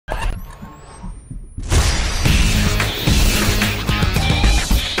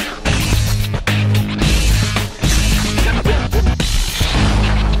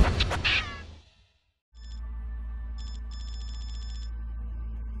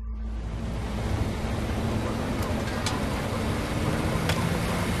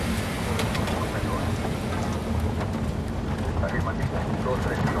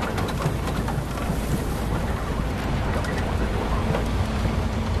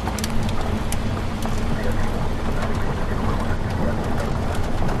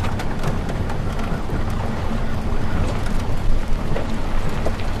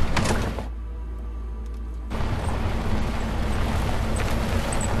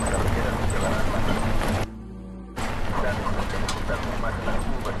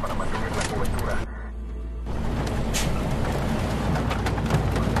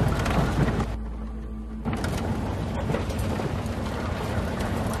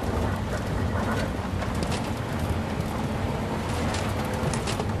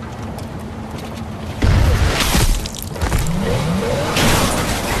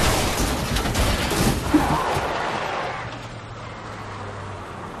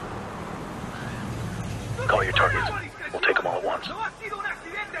Call your targets. We'll take them all at once.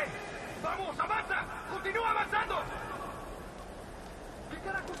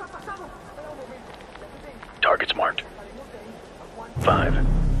 Targets marked. 5,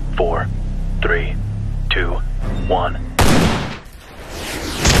 4, 3, 2, 1.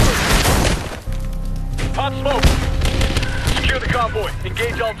 Hot smoke! Secure the convoy.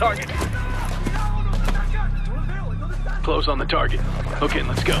 Engage all targets. Close on the target. Okay,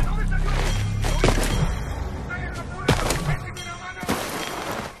 let's go.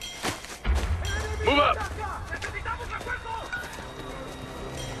 Move up!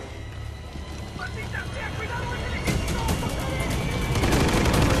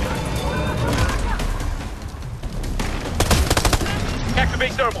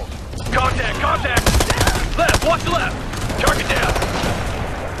 Activate thermals. Contact, contact! Left, watch the left! Target down!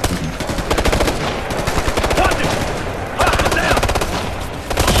 Watch it! Hostile down!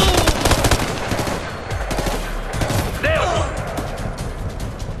 Nailed one!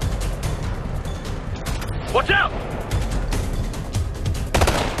 Watch out!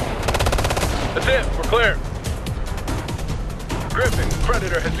 That's it, we're clear. Griffin,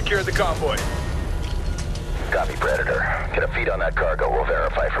 Predator has secured the convoy. Copy, Predator. Get a feed on that cargo. We'll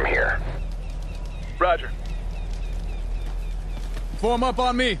verify from here. Roger. Form up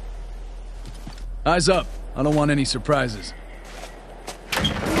on me. Eyes up. I don't want any surprises.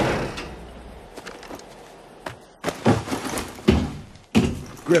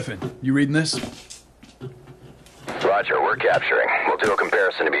 Griffin, you reading this? Roger, we're capturing. We'll do a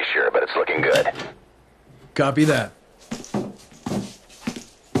comparison to be sure, but it's looking good. Copy that.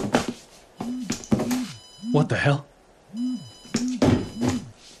 What the hell?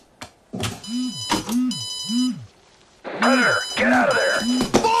 Predator, get out of there!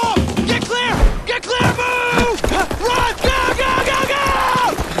 Move! Get clear! Get clear! Move! Run! Go! Go! Go! Go!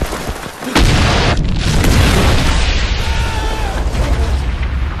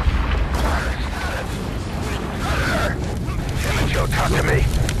 Tim and Joe, talk to me.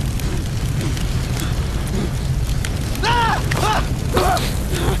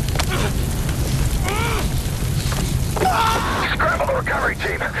 Scramble the recovery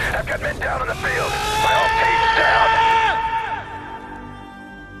team. I've got men down in the field. My whole team's down.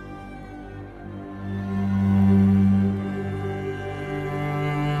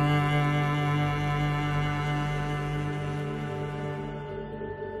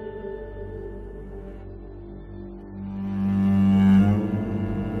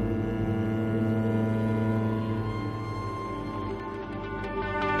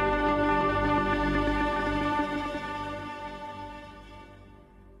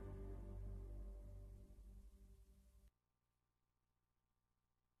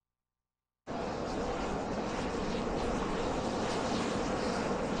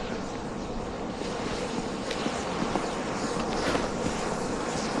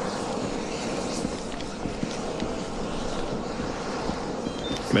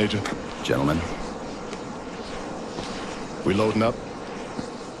 Major. Gentlemen, We loading up?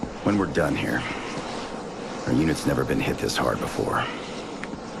 when we're done here, our unit's never been hit this hard before.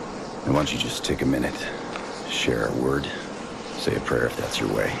 And why don't you just take a minute, share a word, say a prayer if that's your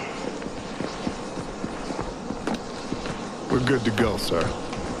way. We're good to go, sir.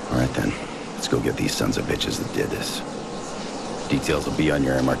 All right then, let's go get these sons of bitches that did this. Details will be on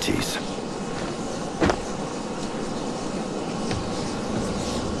your MRTs.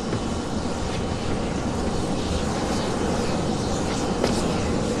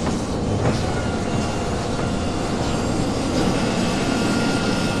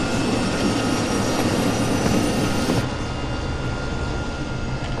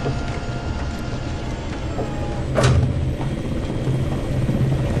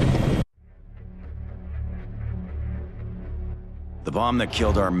 The bomb that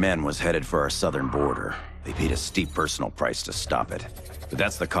killed our men was headed for our southern border. They paid a steep personal price to stop it. But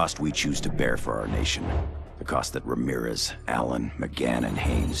that's the cost we choose to bear for our nation. The cost that Ramirez, Allen, McGann, and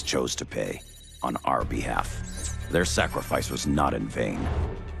Haynes chose to pay on our behalf. Their sacrifice was not in vain.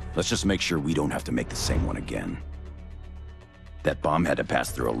 Let's just make sure we don't have to make the same one again. That bomb had to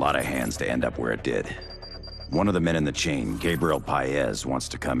pass through a lot of hands to end up where it did. One of the men in the chain, Gabriel Paez, wants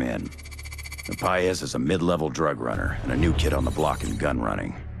to come in. And Paez is a mid-level drug runner and a new kid on the block in gun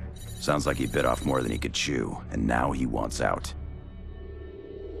running. Sounds like he bit off more than he could chew, and now he wants out.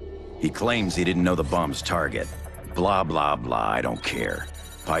 He claims he didn't know the bomb's target. Blah, blah, blah, I don't care.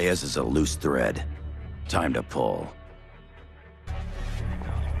 Paez is a loose thread. Time to pull.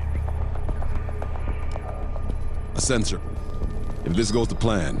 A sensor. If this goes to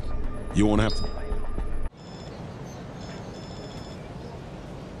plan, you won't have to...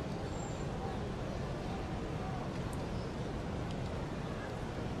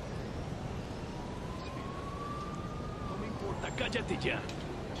 Cállate ya.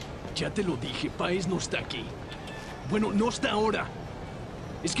 Ya te lo dije, Páez no está aquí. Bueno, no está ahora.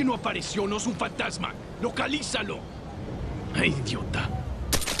 Es que no apareció, no es un fantasma. ¡Localízalo! ¡Ay, idiota!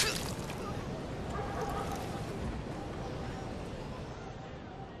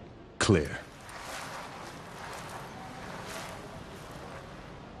 Clear.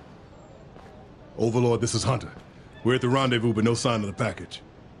 Overlord, this is Hunter. We're at the rendezvous, but no sign of the package.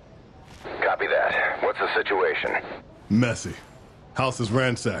 Copy that. What's the situation? Messy. House is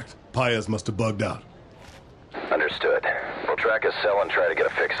ransacked. Paez must have bugged out. Understood. We'll track his cell and try to get a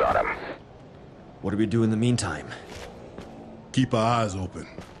fix on him. What do we do in the meantime? Keep our eyes open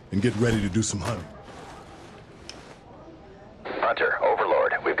and get ready to do some hunting. Hunter,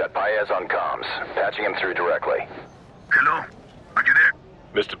 Overlord, we've got Paez on comms. Patching him through directly. Hello? Are you there?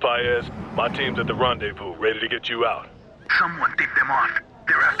 Mr. Paez, my team's at the rendezvous, ready to get you out. Someone tipped them off.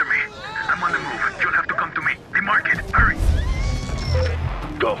 They're after me. I'm on the move. You'll have to come to me. Demark it. Hurry.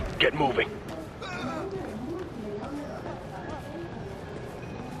 Go, get moving.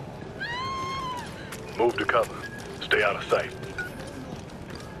 Move to cover. Stay out of sight.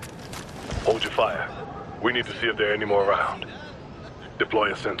 Hold your fire. We need to see if there are any more around.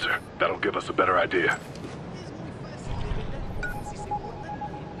 Deploy a sensor. That'll give us a better idea.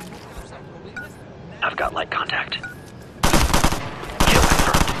 I've got light contact.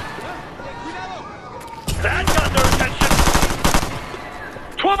 That got their attention!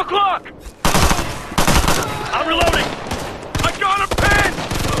 12 o'clock! I'm reloading! I got a pin!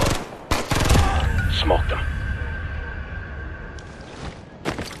 Smoke them.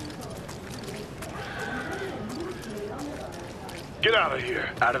 Get out of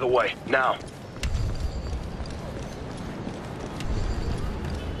here. Out of the way. Now.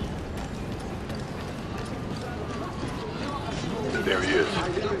 There he is.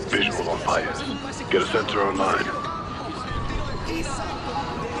 Visual on Paez. Get a sensor online.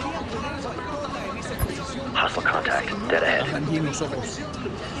 Hostile contact. Dead ahead. También los ojos.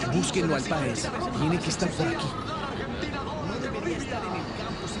 Búsquenlo al Páez. Tiene que estar por aquí.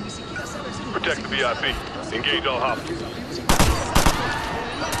 Protect the VIP. Engage all hostiles.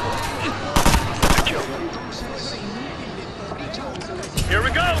 Here we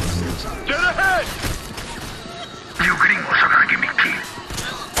go! Dead ahead! You gringos are gonna give me key.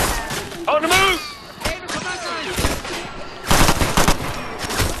 On the move!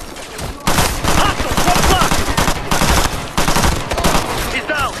 Hostile! 12 o'clock! He's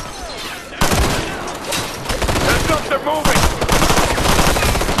down! Heads up, they're moving!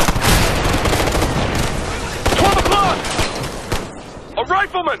 12 o'clock! A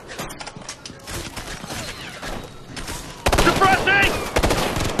rifleman! Suppressing!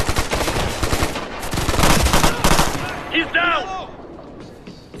 He's down!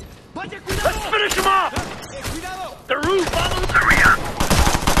 Let's finish him off! The roof follows! Hurry up.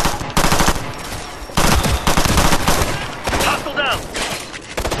 Hostile down!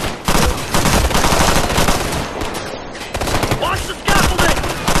 Watch the scaffolding!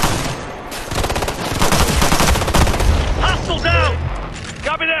 Hostile down!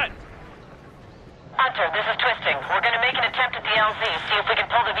 Copy that! Hunter, this is Twisting. We're gonna make an attempt at the LZ, see if we can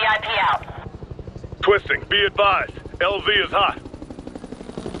pull the VIP out. Twisting, be advised. LZ is hot.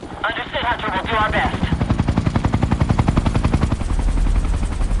 Understood, Hunter. We'll do our best.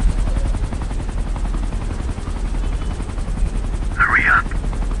 Hurry up.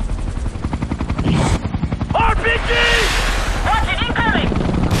 RPG! Watch it, incoming!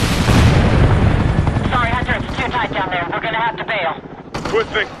 Sorry, Hunter, it's too tight down there. We're gonna have to bail.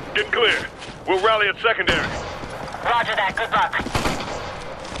 Twisting, get clear. We'll rally at secondary. Roger that. Good luck.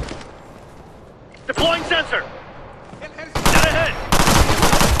 Deploying sensor. Dead ahead.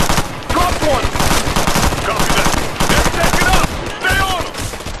 Drop one. Copy that. They're taking up. Stay on them.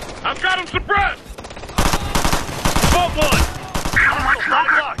 I've got them suppressed. Smoke one. How much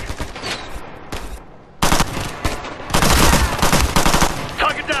longer?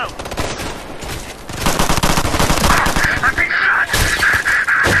 Target down. I'm being shot.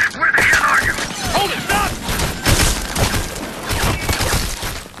 Where the hell are you? Hold it. Stop.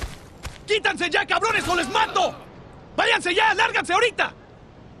 ¡Quítanse ya, cabrones, o les mato! ¡Váyanse ya! ¡Lárganse ahorita!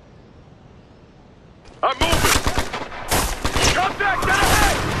 I'm moving. Contact down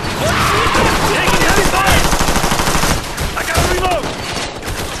ahead. ¡Taking heavy fire! I gotta reload.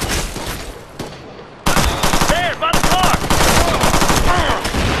 There, by the car.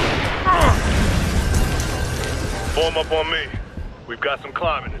 Form up on me. We've got some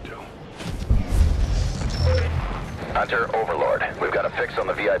climbing to do. Hunter, Overlord, we've got a fix on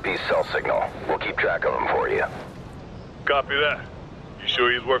the VIP cell signal. We'll keep track of him for you. Copy that. You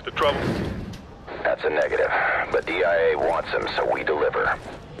sure he's worth the trouble? That's a negative, but DIA wants him, so we deliver.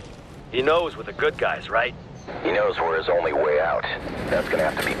 He knows we're the good guys, right? He knows we're his only way out. That's gonna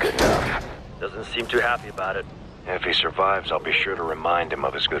have to be good enough. Doesn't seem too happy about it. If he survives, I'll be sure to remind him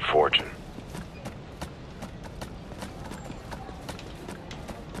of his good fortune.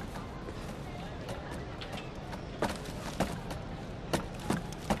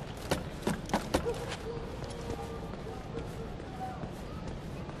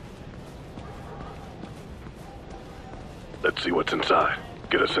 Let's see what's inside.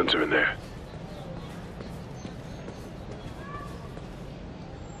 Get a sensor in there.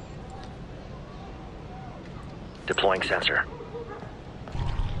 Deploying sensor.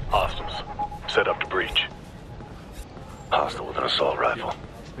 Hostiles. Set up to breach. Hostile with an assault rifle.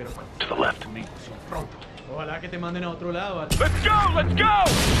 To the left. Ojalá que te manden a otro lado. Let's go! Let's go!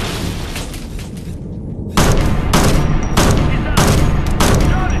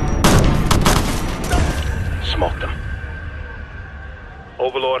 Got it! Smoked him.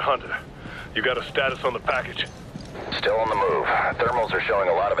 Overlord Hunter, you got a status on the package? Still on the move. Thermals are showing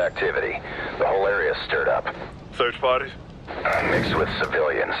a lot of activity. The whole area's stirred up. Search parties? Mixed with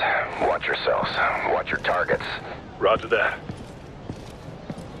civilians. Watch yourselves. Watch your targets. Roger that.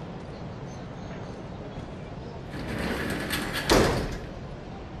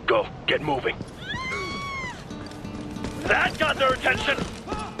 Go. Get moving. That got their attention!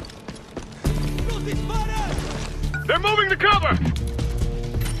 They're moving to cover!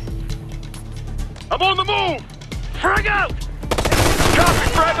 I'm on the move! Frag out! Copy,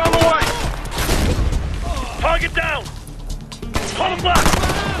 frag on the way! Target down! Hold him back!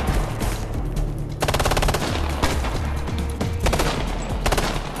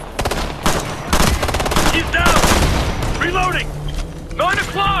 He's down! Reloading! 9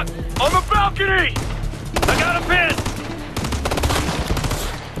 o'clock! On the balcony! I got him pinned!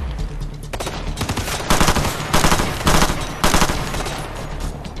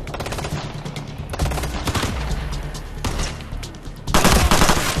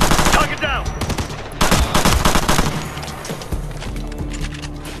 Target down!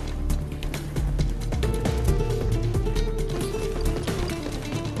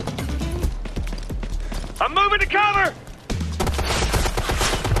 I'm moving to cover!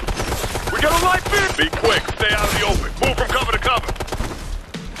 We got a light bin! Be quick, stay out of the open. Move from cover to cover.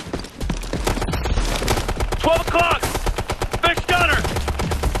 12 o'clock! Fixed gunner!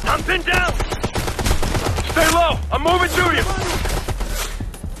 I'm pinned down! Stay low, I'm moving to you!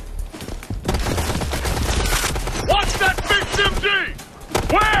 Watch that fixed MG!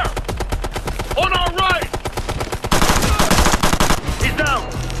 Where? On our right! He's down!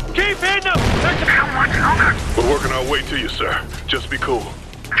 Keep hitting him! How much longer? We're working our way to you, sir. Just be cool.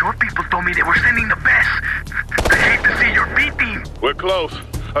 Your people told me they were sending the best. I hate to see your B-team. We're close.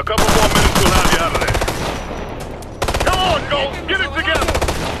 A couple more minutes will have you out of there. Come on, Gold! Get it together!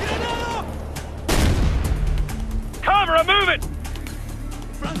 Cover, I'm moving!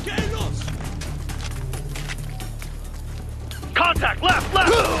 Contact, left!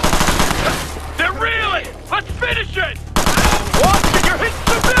 They're reeling! Let's finish it! Watch it, you're hitting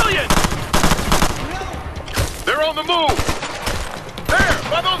civilians! They're on the move! There,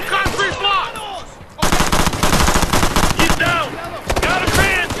 by those concrete blocks! He's down! Got him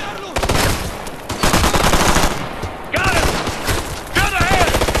pinned! Got him! Gun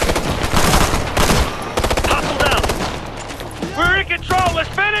ahead! Hostile down! We're in control, let's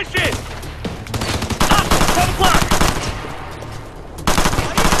finish it! Hostile, 12 o'clock!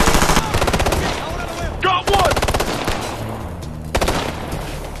 Got one!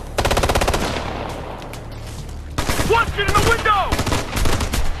 Watch it in the window!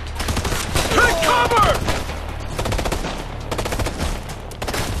 Take cover!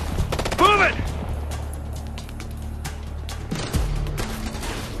 Move it!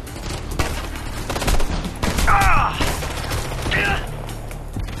 Ah!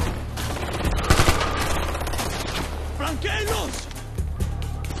 ¡Franquelos!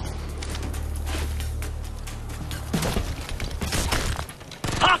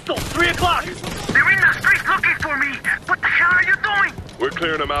 Hostile, 3 o'clock! They're in the street looking for me. What the hell are you doing? We're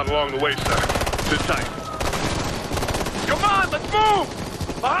clearing them out along the way, sir. Sit tight. Come on, let's move!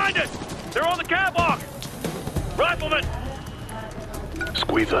 Behind us! They're on the catwalk! Rifleman!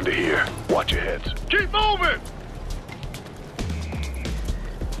 Squeeze under here. Watch your heads. Keep moving!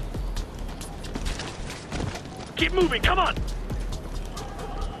 Keep moving, come on!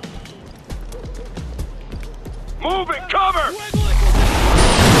 Moving, cover!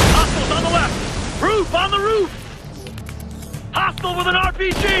 Hostiles on the left! Roof, on the roof! Hostile with an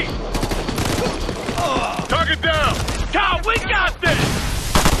RPG! Target down! Cow, we got this!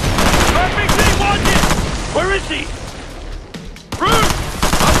 RPG Watch it! Where is he? Bruce!